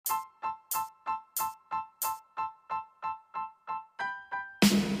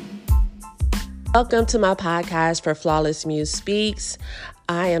Welcome to my podcast for Flawless Muse Speaks.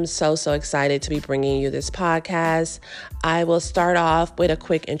 I am so excited to be bringing you this podcast. I will start off with a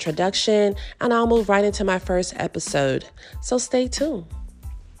quick introduction and I'll move right into my first episode. So stay tuned.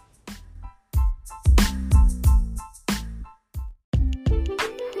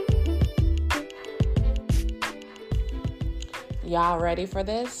 Y'all ready for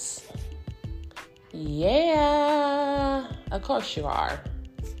this? Yeah, of course you are.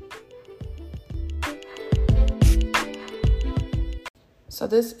 So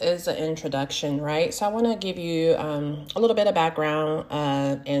this is an introduction, right? So I want to give you a little bit of background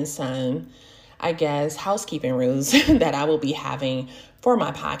and some, I guess, housekeeping rules that I will be having for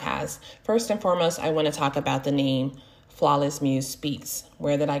my podcast. First and foremost, I want to talk about the name Flawless Muse Speaks.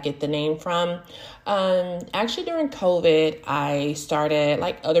 Where did I get the name from? Actually, during COVID, I started,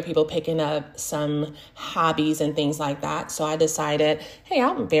 like other people, picking up some hobbies and things like that. So I decided, hey,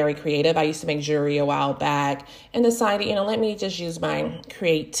 I'm very creative. I used to make jewelry a while back and decided, let me just use my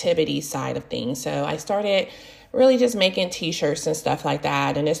creativity side of things. So I started really just making t-shirts and stuff like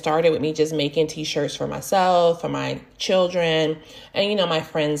that. And it started with me just making t-shirts for myself, for my children, and, my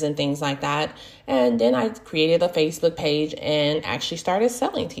friends and things like that. And then I created a Facebook page and actually started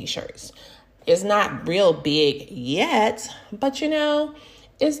selling t-shirts. It's not real big yet, but,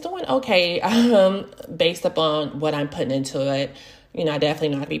 it's doing okay based upon what I'm putting into it. I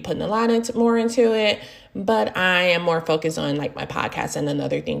definitely not be putting a lot more into it, but I am more focused on like my podcast and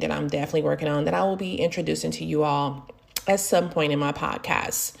another thing that I'm definitely working on that I will be introducing to you all at some point in my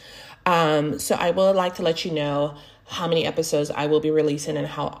podcast. So I would like to let you know how many episodes I will be releasing and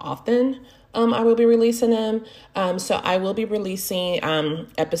how often I will be releasing them. So I will be releasing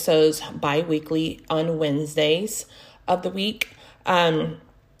episodes bi-weekly on Wednesdays of the week.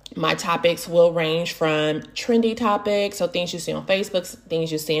 My topics will range from trendy topics, so things you see on Facebook, things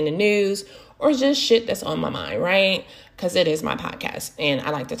you see in the news, or just shit that's on my mind, right? Because it is my podcast, and I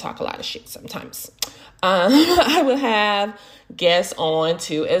like to talk a lot of shit sometimes. I will have guests on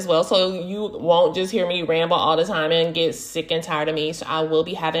too as well, so you won't just hear me ramble all the time and get sick and tired of me. So I will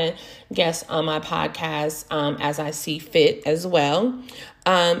be having guests on my podcast as I see fit as well.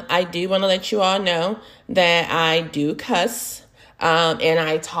 I do want to let you all know that I do cuss. And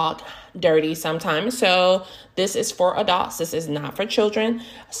I talk dirty sometimes. So this is for adults. This is not for children.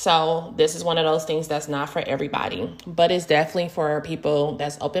 So this is one of those things that's not for everybody, but it's definitely for people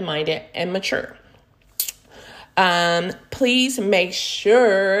that's open-minded and mature. Please make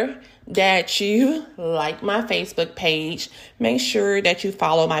sure that you like my Facebook page. Make sure that you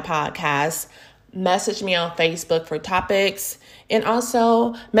follow my podcast. Message me on Facebook for topics. And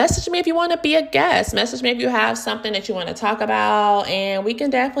also message me if you want to be a guest. Message me if you have something that you want to talk about. And we can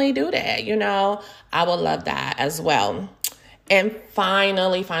definitely do that. I would love that as well. And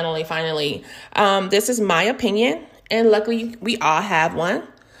finally, this is my opinion. And luckily, we all have one.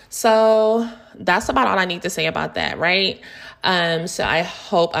 So that's about all I need to say about that, right? So I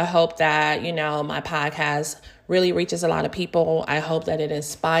hope that, my podcast really reaches a lot of people. I hope that it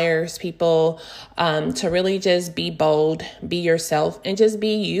inspires people to really just be bold, be yourself, and just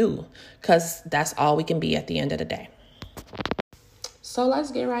be you, because that's all we can be at the end of the day. So let's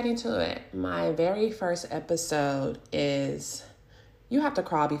get right into it. My very first episode is you have to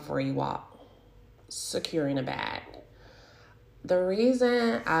crawl before you walk, securing a bag. The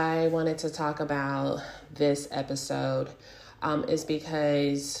reason I wanted to talk about this episode is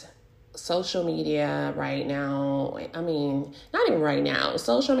because social media right now, not even right now,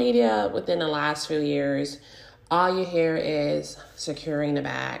 social media within the last few years, all you hear is securing the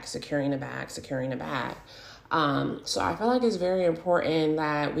bag. So I feel like it's very important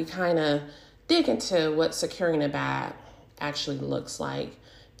that we kind of dig into what securing the bag actually looks like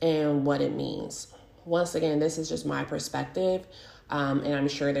and what it means. Once again, this is just my perspective, and I'm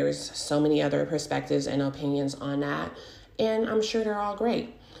sure there's so many other perspectives and opinions on that, and I'm sure they're all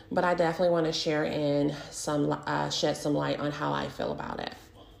great. But I definitely want to share and shed some light on how I feel about it.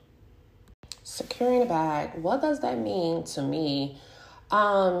 Securing a bag, what does that mean to me?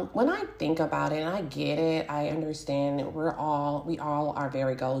 When I think about it, and I get it, I understand that we all are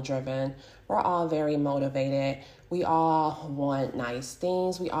very goal driven. We're all very motivated. We all want nice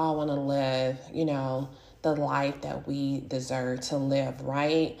things. We all want to live, the life that we deserve to live,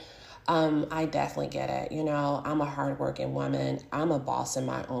 right? I definitely get it. I'm a hardworking woman. I'm a boss in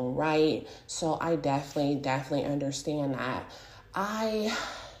my own right. So I definitely understand that. I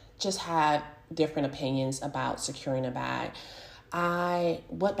just have different opinions about securing a bag.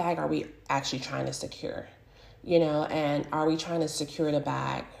 What bag are we actually trying to secure? And are we trying to secure the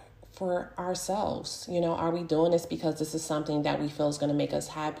bag for ourselves? You know, are we doing this because this is something that we feel is going to make us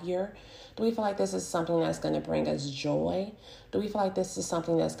happier? Do we feel like this is something that's going to bring us joy? Do we feel like this is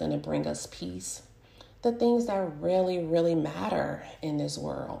something that's going to bring us peace? The things that really, really matter in this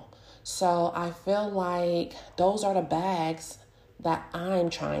world. So I feel like those are the bags that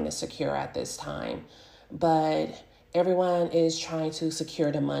I'm trying to secure at this time. But everyone is trying to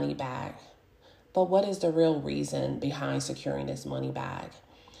secure the money bag. But what is the real reason behind securing this money bag?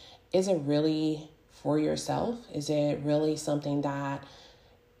 Is it really for yourself? Is it really something that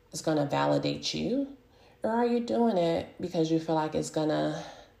is going to validate you? Or are you doing it because you feel like it's going to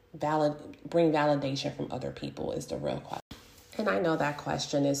bring validation from other people is the real question. And I know that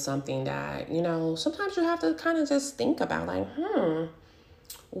question is something that, you know, sometimes you have to kind of just think about, like,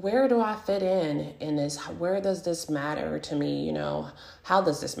 where do I fit in this? Where does this matter to me? You know, how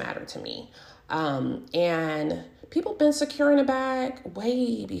does this matter to me? And people been securing a bag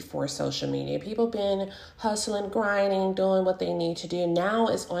way before social media. People been hustling, grinding, doing what they need to do. Now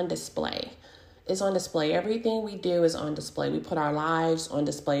it's on display. It's on display. Everything we do is on display. We put our lives on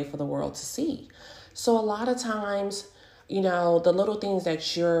display for the world to see. So a lot of times, you know, the little things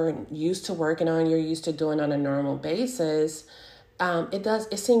that you're used to working on, you're used to doing on a normal basis,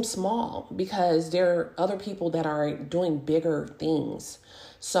 it seems small because there are other people that are doing bigger things.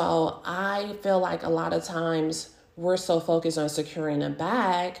 So I feel like a lot of times we're so focused on securing a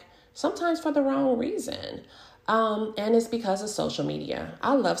bag, sometimes for the wrong reason. And it's because of social media.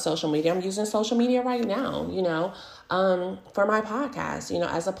 I love social media. I'm using social media right now, you know, for my podcast, you know,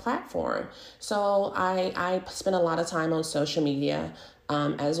 as a platform. So I spend a lot of time on social media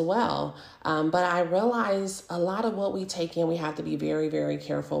as well. But I realize a lot of what we take in, we have to be very, very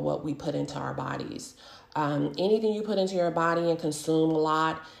careful what we put into our bodies. Anything you put into your body and consume a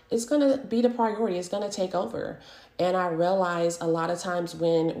lot, it's going to be the priority. It's going to take over. And I realize a lot of times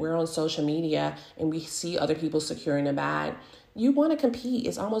when we're on social media and we see other people securing a bag, you want to compete.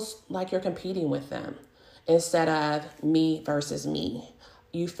 It's almost like you're competing with them instead of me versus me.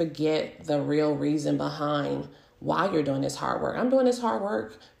 You forget the real reason behind why you're doing this hard work. I'm doing this hard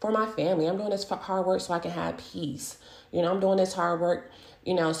work for my family. I'm doing this hard work so I can have peace. You know, I'm doing this hard work,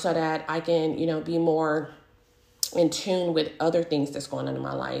 you know, so that I can, you know, be more in tune with other things that's going on in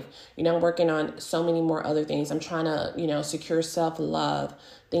my life. You know, I'm working on so many more other things. I'm trying to, you know, secure self-love,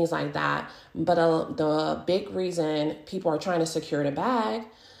 things like that. But the big reason people are trying to secure the bag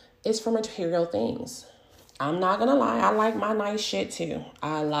is for material things. I'm not going to lie. I like my nice shit too.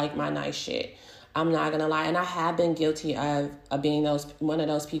 I like my nice shit. I'm not going to lie. And I have been guilty of being one of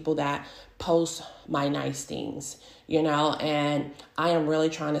those people that post my nice things, you know, and I am really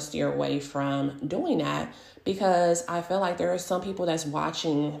trying to steer away from doing that because I feel like there are some people that's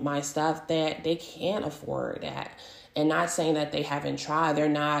watching my stuff that they can't afford that. And not saying that they haven't tried. They're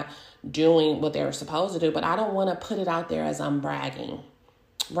not doing what they're supposed to do, but I don't want to put it out there as I'm bragging,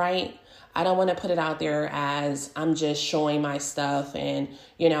 right? I don't want to put it out there as I'm just showing my stuff. And,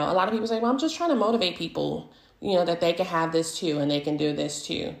 you know, a lot of people say, well, I'm just trying to motivate people, you know, that they can have this too and they can do this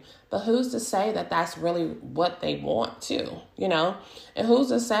too. But who's to say that that's really what they want to, you know? And who's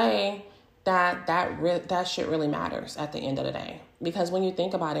to say that shit really matters at the end of the day? Because when you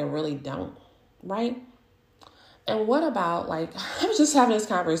think about it, it really don't, right? And what about, like, I was just having this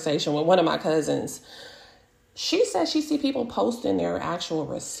conversation with one of my cousins. She said she see people posting their actual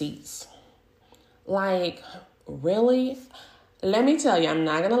receipts. Like, really? Let me tell you, I'm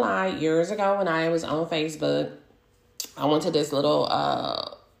not going to lie. Years ago when I was on Facebook, I went to this little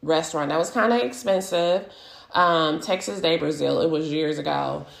restaurant that was kind of expensive. Texas de Brazil. It was years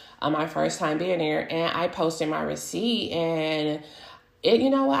ago. My first time being there. And I posted my receipt and it,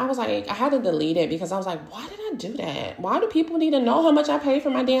 you know what? I was like, I had to delete it because I was like, why did I do that? Why do people need to know how much I paid for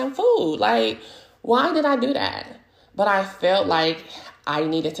my damn food? Like, why did I do that? But I felt like I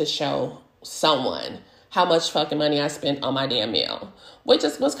needed to show someone how much fucking money I spent on my damn meal, which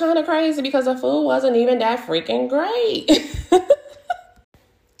was kind of crazy because the food wasn't even that freaking great.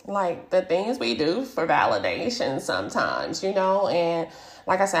 Like the things we do for validation sometimes, you know, and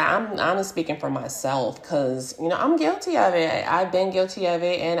like I said, I'm speaking for myself because, you know, I'm guilty of it. I've been guilty of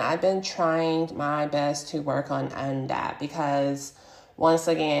it and I've been trying my best to work on that because once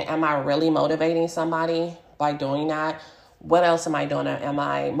again, am I really motivating somebody by doing that? What else am I doing?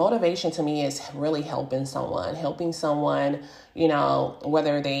 Motivation to me is really helping someone, you know,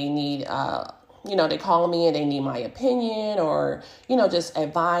 whether they need they call me and they need my opinion or, just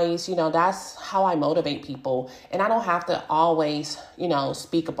advice. That's how I motivate people. And I don't have to always,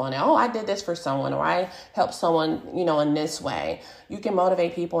 speak up on it. Oh, I did this for someone, or I helped someone, in this way. You can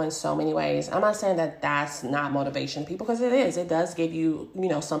motivate people in so many ways. I'm not saying that that's not motivation to people, because it is. It does give you,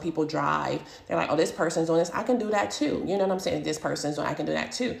 some people drive. They're like, oh, this person's doing this, I can do that too. You know what I'm saying? This person's doing, I can do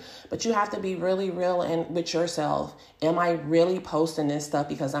that too. But you have to be really real and with yourself. Am I really posting this stuff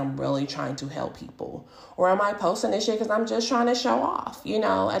because I'm really trying to help people? Or am I posting this shit because I'm just trying to show off?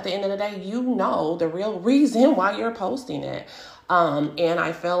 At the end of the day, the real reason why you're posting it. And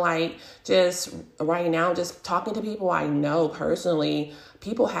I feel like just right now, just talking to people I know personally,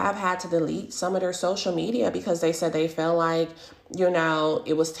 people have had to delete some of their social media because they said they felt like,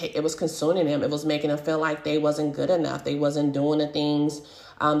 it was consuming them. It was making them feel like they wasn't good enough. They wasn't doing the things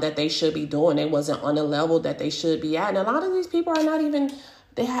that they should be doing. They wasn't on the level that they should be at. And a lot of these people are not even,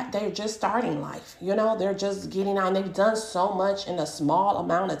 they're just starting life. They're just getting out, and they've done so much in a small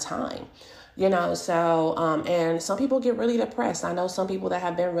amount of time. And some people get really depressed. I know some people that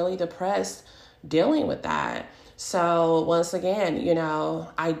have been really depressed dealing with that. So once again,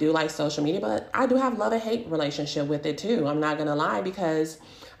 I do like social media, but I do have love and hate relationship with it too. I'm not going to lie, because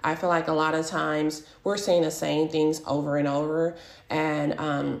I feel like a lot of times we're saying the same things over and over.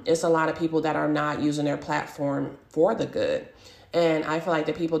 And it's a lot of people that are not using their platform for the good. And I feel like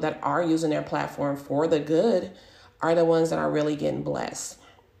the people that are using their platform for the good are the ones that are really getting blessed.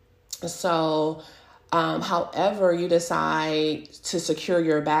 So, however you decide to secure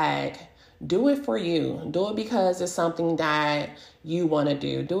your bag, do it for you. Do it because it's something that you want to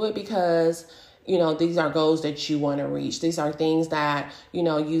do. Do it because, these are goals that you want to reach. These are things that,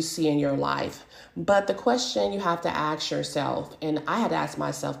 you see in your life. But the question you have to ask yourself, and I had to ask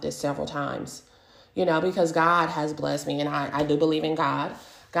myself this several times, because God has blessed me, and I do believe in God.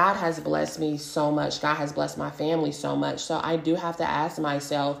 God has blessed me so much. God has blessed my family so much. So I do have to ask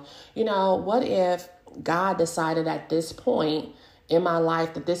myself, what if God decided at this point in my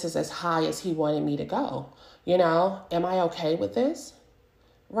life that this is as high as he wanted me to go? Am I okay with this?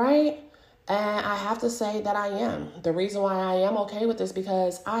 Right? And I have to say that I am. The reason why I am okay with this,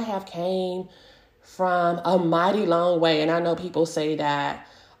 because I have came from a mighty long way. And I know people say that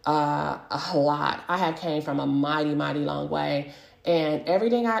a lot. I have came from a mighty, mighty long way. And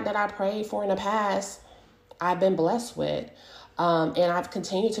everything that I prayed for in the past, I've been blessed with. And I've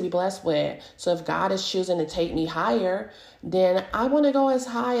continued to be blessed with. So if God is choosing to take me higher, then I want to go as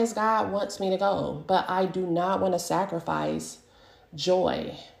high as God wants me to go. But I do not want to sacrifice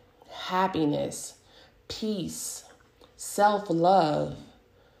joy, happiness, peace, self-love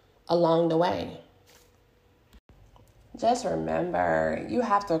along the way. Just remember, you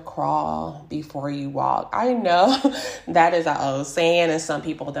have to crawl before you walk. I know that is an old saying and some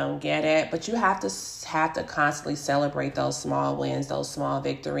people don't get it, but you have to constantly celebrate those small wins, those small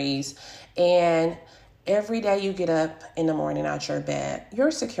victories. And every day you get up in the morning out your bed,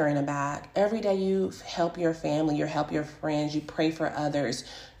 you're securing a bag. Every day you help your family, you help your friends, you pray for others,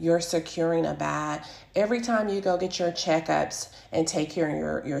 you're securing a bag. Every time you go get your checkups and take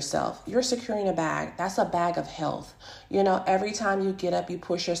care of yourself, you're securing a bag. That's a bag of health. Every time you get up, you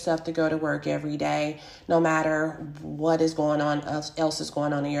push yourself to go to work every day, no matter what is going on, else is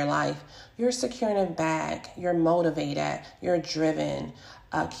going on in your life. You're securing a bag. You're motivated. You're driven.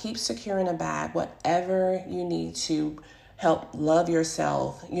 Keep securing a bag, whatever you need to help love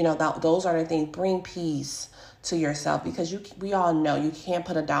yourself. Those are the things. Bring peace to yourself, because we all know you can't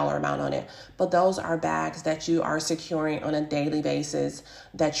put a dollar amount on it, but those are bags that you are securing on a daily basis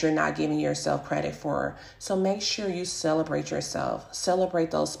that you're not giving yourself credit for. So make sure you celebrate yourself,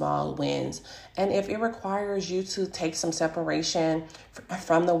 celebrate those small wins. And if it requires you to take some separation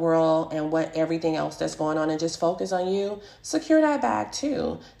from the world and everything else that's going on and just focus on you, secure that bag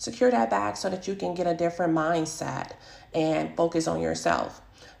too. Secure that bag so that you can get a different mindset and focus on yourself.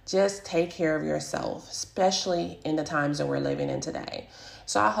 Just take care of yourself, especially in the times that we're living in today.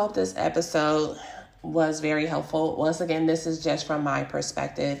 So I hope this episode was very helpful. Once again, this is just from my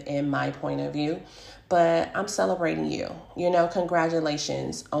perspective and my point of view, but I'm celebrating you.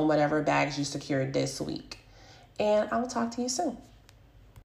 Congratulations on whatever bags you secured this week. And I'll talk to you soon.